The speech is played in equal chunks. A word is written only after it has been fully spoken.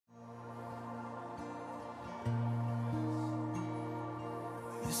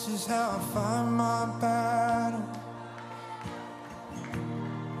This is how I find my battle.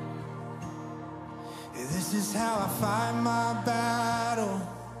 This is how I fight my battle.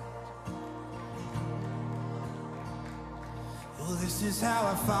 Oh, this is how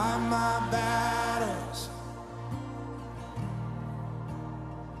I fight my battles.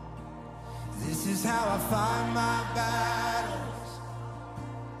 This is how I fight my battles.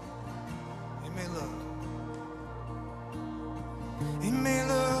 It may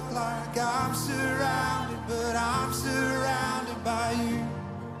look like I'm surrounded, but I'm surrounded by you.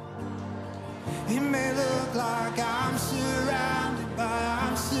 It may look like I'm surrounded by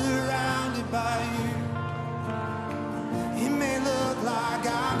you. It may look like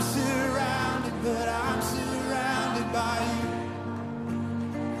I'm surrounded, but I'm surrounded by you.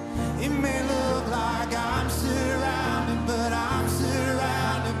 It may look like I'm surrounded, but I'm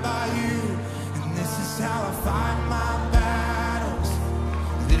surrounded by you. And this is how I fight my battles.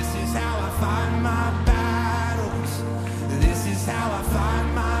 This is how I fight my battles. This is how I fight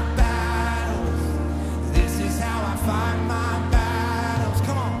my battles. This is how I fight my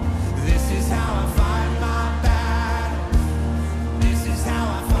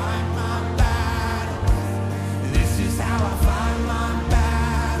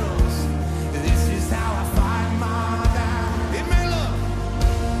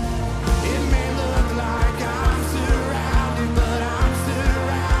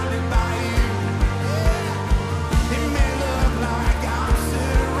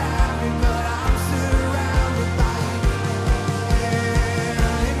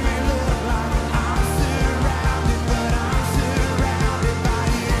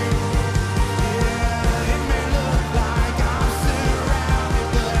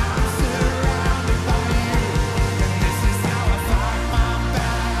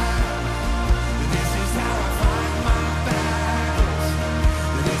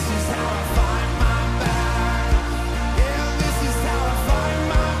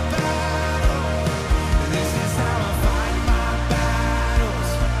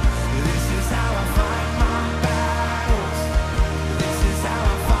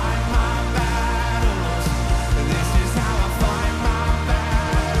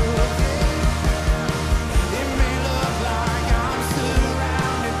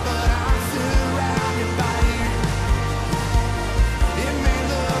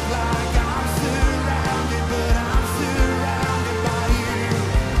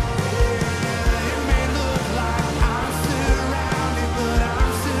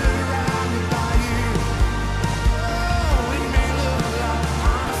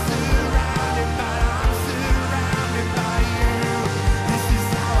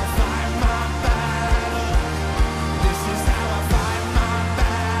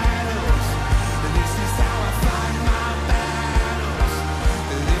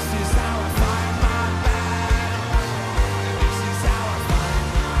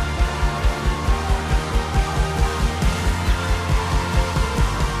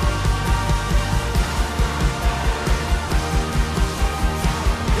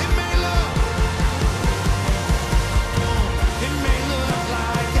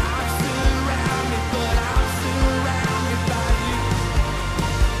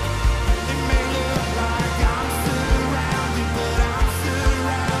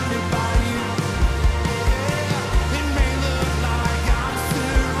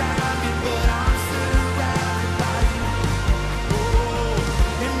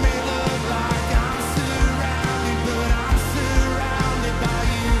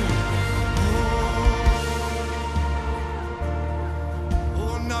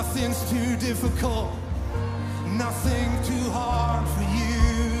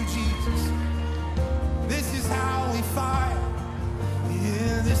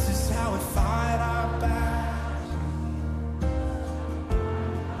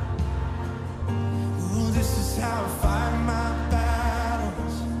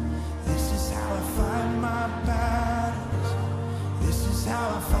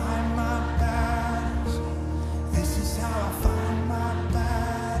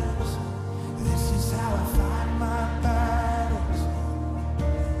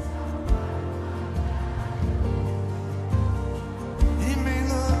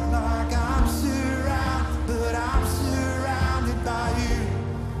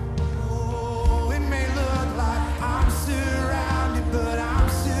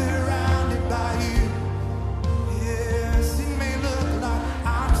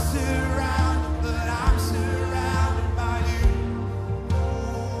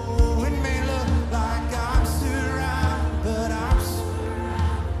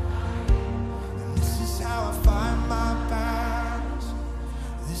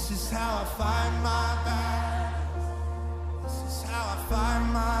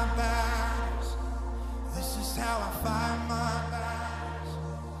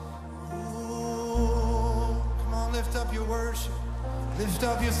lift up your worship, lift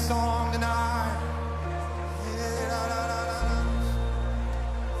up your song tonight. Yeah, da, da, da, da.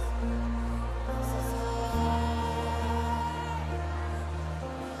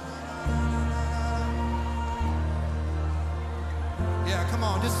 Yeah, come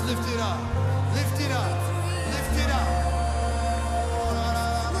on, just lift it up, lift it up, lift it up.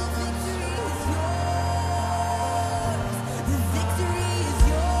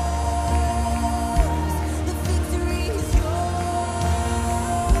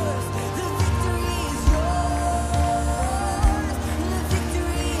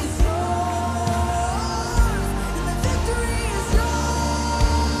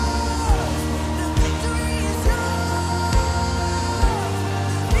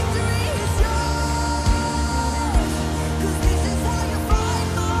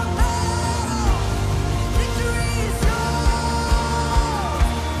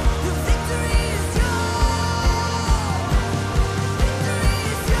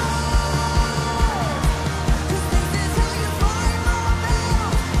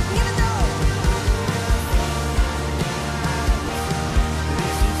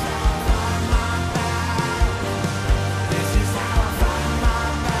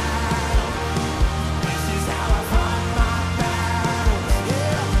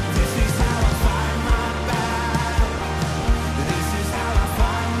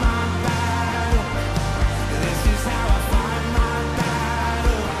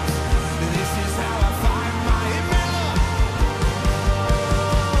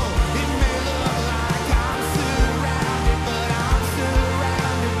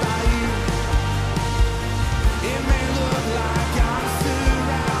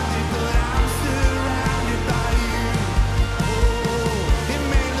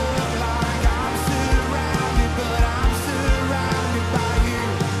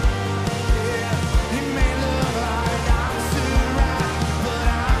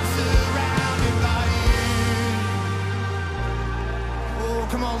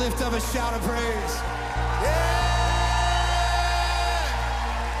 Come on, lift up a shout of praise. Yeah!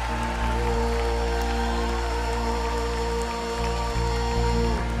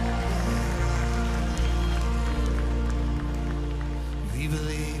 We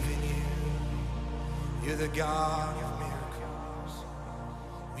believe in you. You're the God of miracles.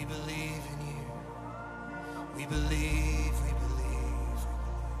 We believe in you. We believe